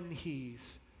bowing my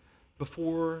knees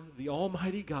before the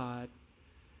Almighty God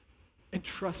and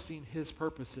trusting his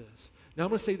purposes. Now I'm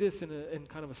going to say this in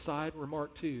kind of a side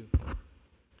remark too.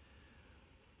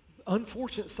 The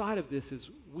unfortunate side of this is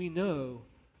we know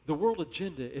the world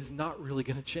agenda is not really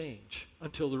going to change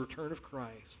until the return of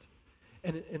Christ.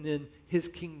 And then his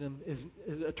kingdom his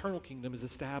eternal kingdom is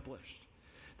established.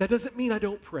 That doesn't mean I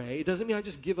don't pray. It doesn't mean I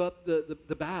just give up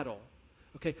the battle,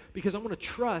 okay? Because I'm going to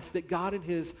trust that God in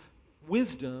his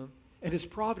wisdom and his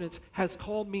providence has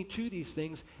called me to these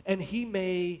things, and he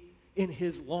may, in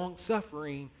his long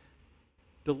suffering,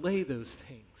 delay those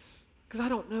things. Because I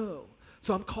don't know.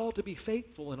 So I'm called to be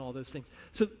faithful in all those things.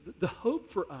 So the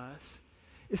hope for us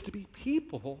is to be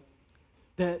people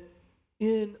that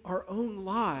in our own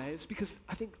lives, because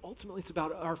I think ultimately it's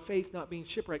about our faith not being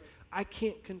shipwrecked. I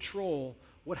can't control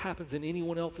what happens in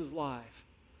anyone else's life,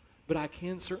 but I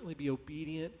can certainly be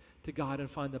obedient to God and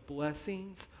find the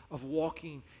blessings of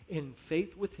walking in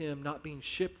faith with him, not being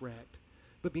shipwrecked,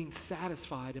 but being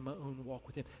satisfied in my own walk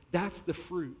with him. That's the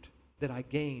fruit that I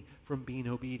gain from being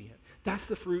obedient. That's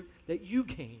the fruit that you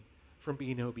gain from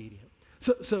being obedient.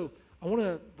 So I want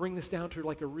to bring this down to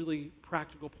like a really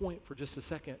practical point for just a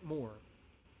second more.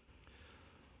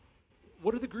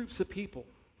 What are the groups of people,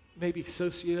 maybe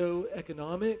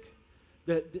socioeconomic,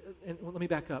 and let me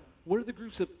back up. What are the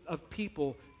groups of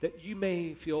people that you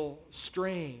may feel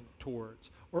strained towards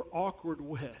or awkward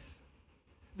with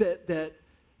that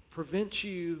prevent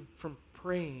you from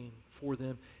praying for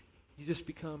them? You just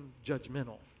become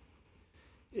judgmental.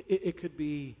 It could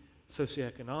be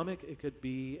socioeconomic. It could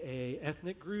be a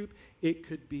ethnic group. It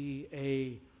could be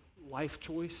a life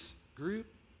choice group.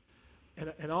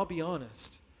 And I'll be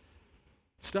honest,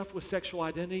 stuff with sexual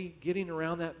identity, getting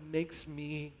around that makes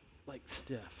me like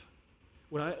stiff.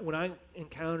 When I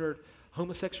encountered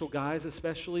homosexual guys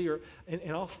especially, and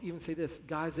I'll even say this,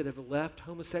 guys that have left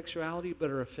homosexuality but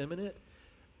are effeminate,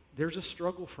 there's a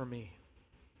struggle for me.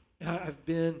 And I've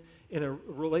been in a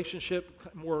relationship,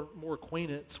 more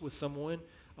acquaintance with someone.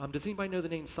 Does anybody know the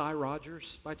name Cy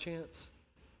Rogers by chance?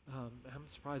 I'm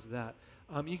surprised at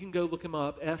that. You can go look him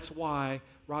up, S.Y.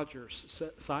 Rogers,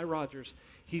 Cy Rogers.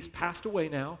 He's passed away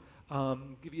now.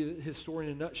 Give you his story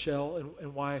in a nutshell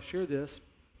and why I share this.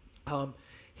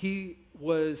 He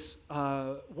was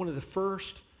one of the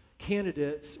first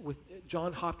candidates with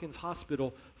Johns Hopkins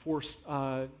Hospital for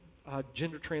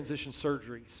gender transition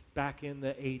surgeries back in the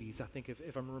 80s, I think,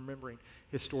 if I'm remembering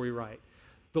his story right.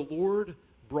 The Lord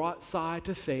brought Cy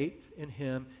to faith in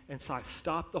him, and Cy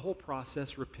stopped the whole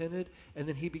process, repented, and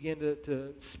then he began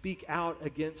to speak out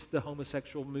against the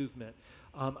homosexual movement.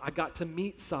 I got to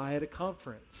meet Cy at a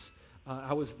conference.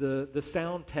 I was the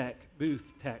sound tech, booth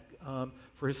tech,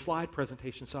 for his slide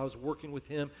presentation, so I was working with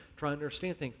him, trying to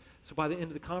understand things. So by the end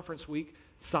of the conference week,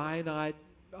 Cy and I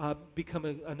become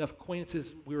enough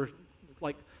acquaintances, we were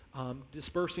like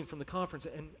dispersing from the conference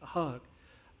and a hug.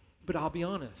 But I'll be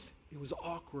honest, it was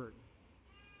awkward.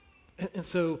 And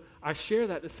so I share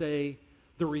that to say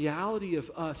the reality of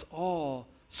us all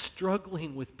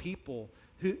struggling with people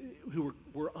who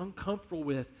we're uncomfortable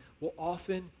with will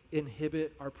often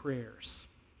inhibit our prayers.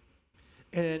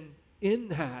 And in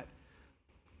that,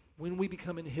 when we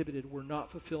become inhibited, we're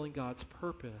not fulfilling God's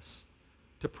purpose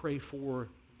to pray for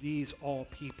these all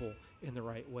people in the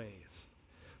right ways.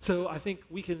 So I think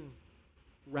we can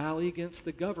rally against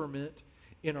the government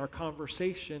in our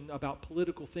conversation about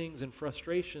political things and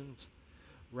frustrations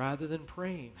rather than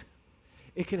praying.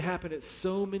 It can happen at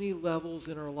so many levels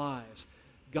in our lives.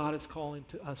 God is calling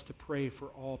to us to pray for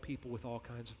all people with all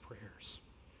kinds of prayers.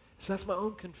 So that's my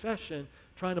own confession,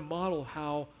 trying to model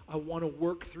how I want to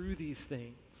work through these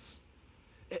things.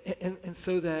 And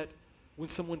so that when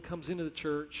someone comes into the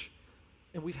church,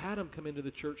 and we've had them come into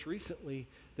the church recently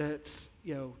that's,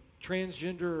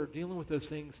 transgender or dealing with those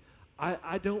things,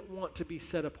 I don't want to be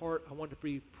set apart. I want to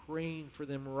be praying for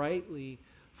them rightly,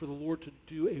 for the Lord to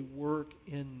do a work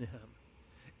in them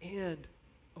and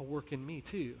a work in me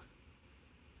too.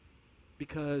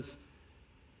 Because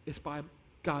it's by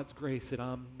God's grace that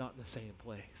I'm not in the same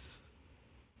place.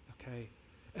 Okay?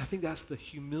 And I think that's the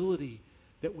humility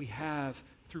that we have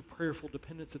through prayerful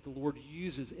dependence that the Lord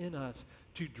uses in us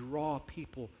to draw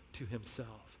people to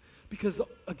himself. Because,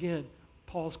 again,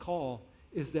 Paul's call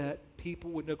is that people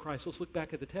would know Christ. Let's look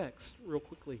back at the text real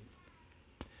quickly.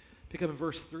 Pick up in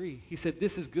verse 3. He said,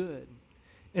 "This is good,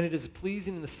 and it is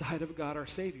pleasing in the sight of God our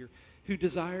Savior, who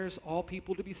desires all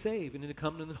people to be saved and to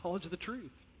come to the knowledge of the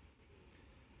truth."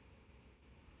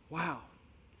 Wow.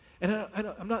 And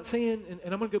I'm not saying,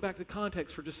 and I'm going to go back to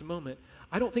context for just a moment.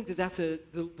 I don't think that that's the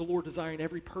Lord desiring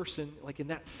every person, like in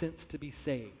that sense, to be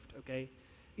saved, okay?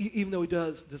 Even though he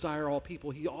does desire all people.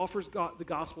 He offers the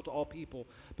gospel to all people.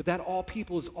 But that all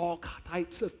people is all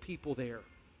types of people there,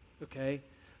 okay?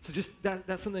 So just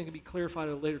that's something that can be clarified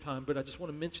at a later time, but I just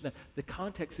want to mention that the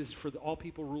context is for the all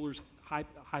people rulers,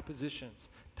 high positions,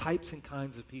 types and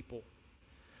kinds of people.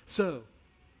 So,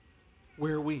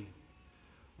 where are we?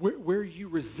 Where are you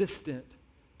resistant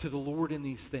to the Lord in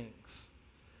these things?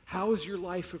 How is your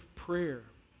life of prayer?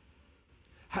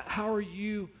 How are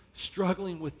you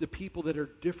struggling with the people that are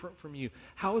different from you?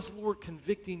 How is the Lord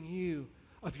convicting you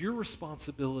of your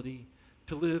responsibility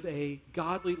to live a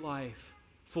godly life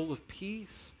full of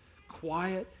peace,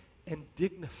 quiet, and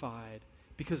dignified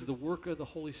because of the work of the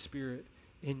Holy Spirit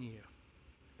in you?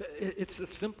 It's a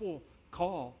simple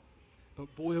call,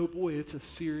 but boy, oh boy, it's a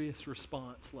serious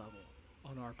response level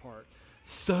on our part.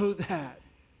 So that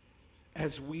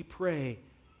as we pray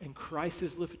and Christ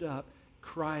is lifted up,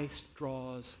 Christ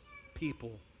draws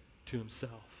people to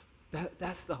himself.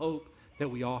 That's the hope that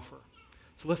we offer.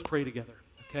 So let's pray together,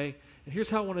 okay? And here's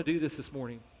how I want to do this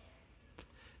morning.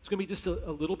 It's going to be just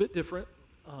a little bit different.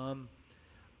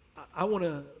 I want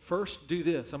to first do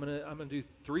this. I'm going to do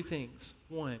three things.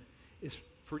 One is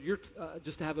for your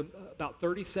just to have about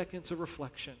 30 seconds of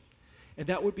reflection. And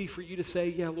that would be for you to say,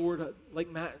 yeah, Lord, like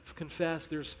Matt's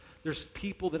confessed, there's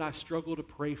people that I struggle to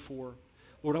pray for.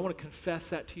 Lord, I want to confess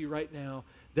that to you right now,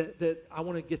 that I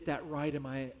want to get that right in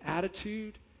my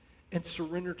attitude and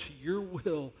surrender to your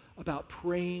will about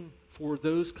praying for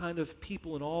those kind of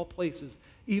people in all places,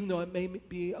 even though it may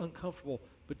be uncomfortable,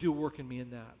 but do work in me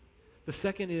in that. The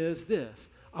second is this.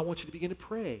 I want you to begin to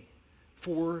pray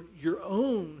for your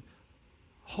own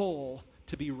whole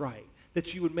to be right,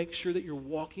 that you would make sure that you're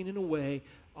walking in a way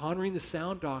honoring the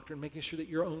sound doctrine, making sure that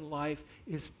your own life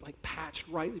is like patched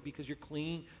rightly because you're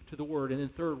clinging to the Word. And then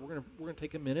third, we're gonna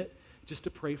take a minute just to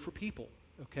pray for people,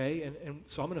 okay? And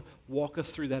so I'm going to walk us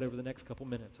through that over the next couple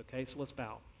minutes, okay? So let's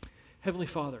bow. Heavenly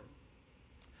Father,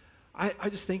 I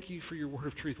just thank you for your word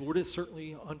of truth. Lord, it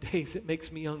certainly on days it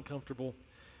makes me uncomfortable.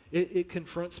 It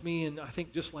confronts me, and I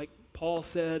think just like Paul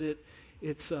said,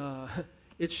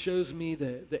 it shows me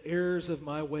the errors of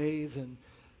my ways and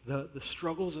the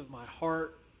struggles of my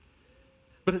heart.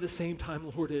 But at the same time,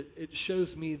 Lord, it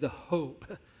shows me the hope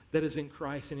that is in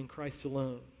Christ and in Christ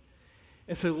alone.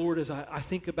 And so, Lord, as I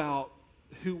think about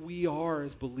who we are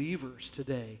as believers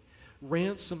today,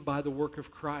 ransomed by the work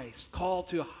of Christ, called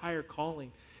to a higher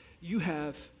calling, you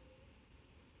have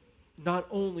not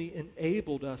only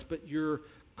enabled us, but you're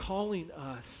calling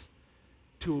us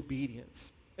to obedience.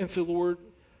 And so, Lord,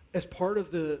 as part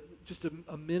of just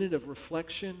a minute of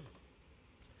reflection,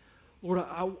 Lord,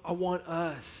 I want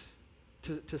us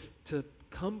to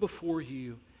come before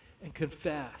you and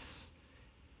confess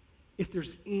if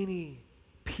there's any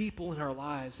people in our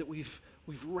lives that we've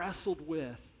wrestled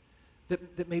with,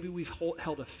 that maybe we've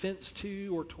held offense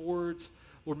to or towards,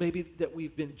 or maybe that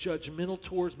we've been judgmental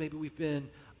towards, maybe we've been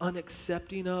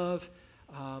unaccepting of.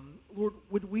 Lord,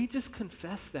 would we just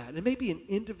confess that? And it may be an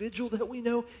individual that we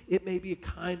know. It may be a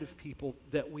kind of people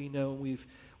that we know. We've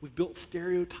built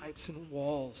stereotypes and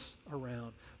walls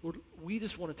around. Lord, we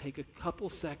just want to take a couple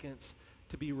seconds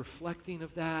to be reflecting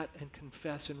of that and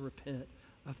confess and repent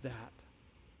of that.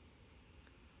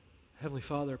 Heavenly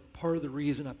Father, part of the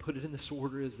reason I put it in this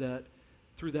order is that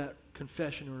through that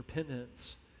confession and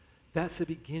repentance, that's the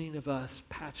beginning of us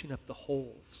patching up the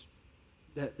holes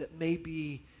that may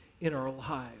be in our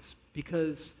lives.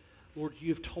 Because, Lord,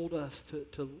 you've told us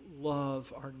to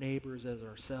love our neighbors as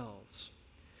ourselves.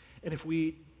 And if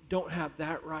we don't have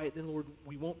that right, then, Lord,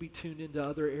 we won't be tuned into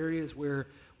other areas where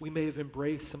we may have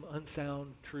embraced some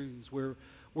unsound truths, where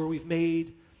we've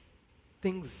made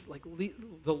things like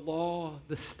the law,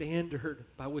 the standard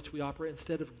by which we operate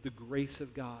instead of the grace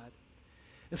of God.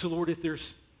 And so, Lord, if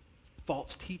there's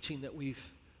false teaching that we've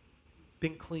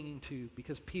been clinging to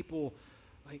because people,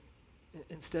 like,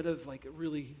 instead of like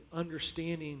really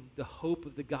understanding the hope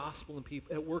of the gospel and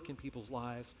people at work in people's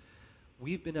lives,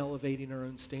 we've been elevating our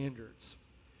own standards.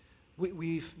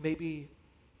 We've maybe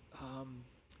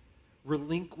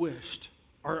relinquished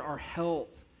our health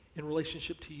in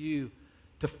relationship to you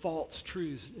to false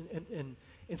truths and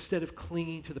instead of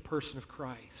clinging to the person of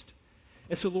Christ.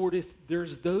 And so, Lord, if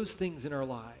there's those things in our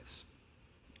lives,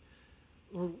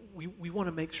 Lord, we want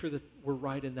to make sure that we're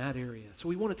right in that area. So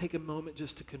we want to take a moment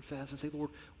just to confess and say,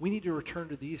 Lord, we need to return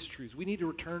to these truths. We need to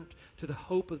return to the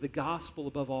hope of the gospel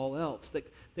above all else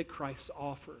that Christ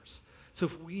offers. So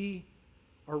if we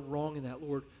are wrong in that,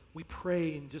 Lord, we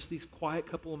pray in just these quiet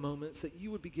couple of moments that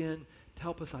you would begin to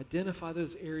help us identify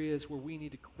those areas where we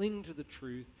need to cling to the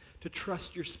truth, to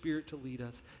trust your Spirit to lead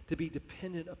us, to be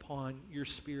dependent upon your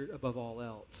Spirit above all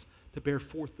else, to bear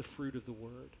forth the fruit of the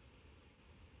Word.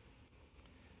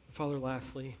 Father,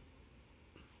 lastly,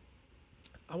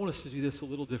 I want us to do this a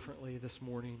little differently this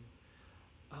morning.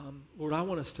 Lord, I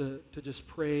want us to just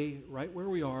pray right where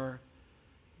we are,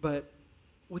 but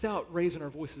without raising our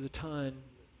voices a ton,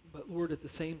 but Lord, at the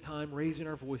same time, raising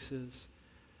our voices.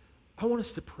 I want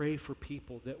us to pray for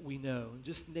people that we know, and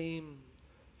just name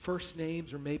first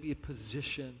names or maybe a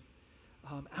position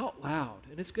out loud.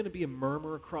 And it's going to be a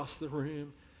murmur across the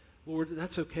room. Lord,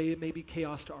 that's okay. It may be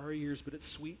chaos to our ears, but it's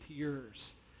sweet to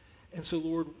yours. And so,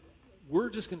 Lord, we're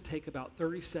just going to take about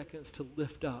 30 seconds to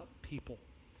lift up people.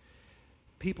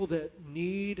 People that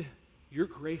need your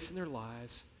grace in their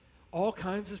lives, all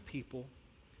kinds of people,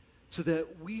 so that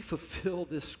we fulfill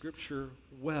this scripture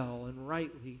well and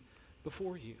rightly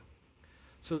before you.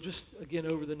 So just, again,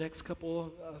 over the next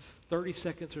couple of 30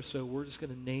 seconds or so, we're just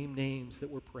going to name names that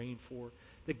we're praying for,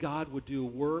 that God would do a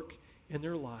work in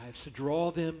their lives to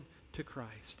draw them to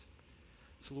Christ.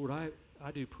 So, Lord,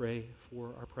 I do pray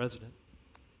for our president.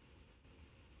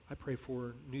 I pray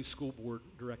for new school board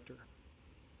director.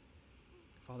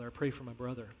 Father, I pray for my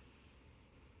brother.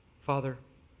 Father,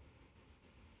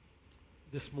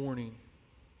 this morning,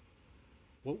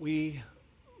 what we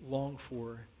long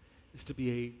for is to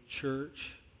be a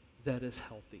church that is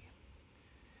healthy.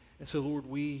 And so, Lord,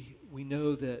 we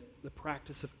know that the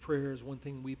practice of prayer is one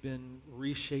thing we've been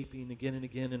reshaping again and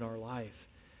again in our life.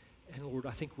 And, Lord,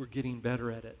 I think we're getting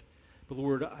better at it. But,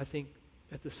 Lord, I think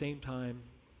at the same time,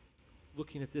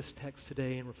 looking at this text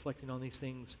today and reflecting on these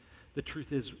things, the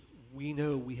truth is we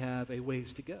know we have a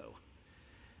ways to go.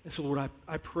 And so, Lord,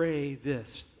 I pray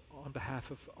this on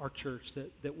behalf of our church,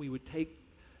 that we would take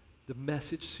the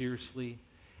message seriously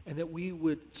and that we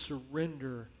would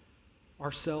surrender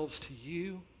ourselves to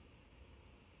you,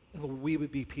 and Lord, we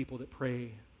would be people that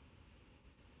pray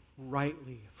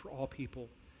rightly for all people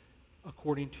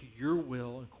according to your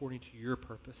will and according to your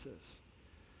purposes.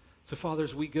 So, Father,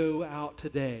 as we go out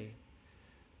today,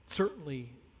 certainly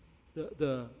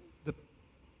the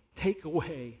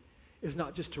takeaway is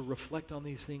not just to reflect on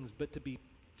these things, but to be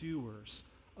doers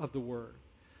of the word.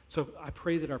 So I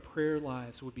pray that our prayer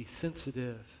lives would be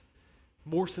sensitive,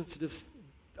 more sensitive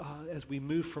as we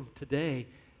move from today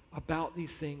about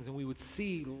these things, and we would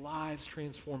see lives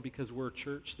transformed because we're a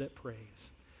church that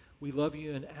prays. We love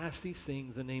you and ask these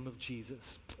things in the name of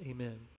Jesus. Amen.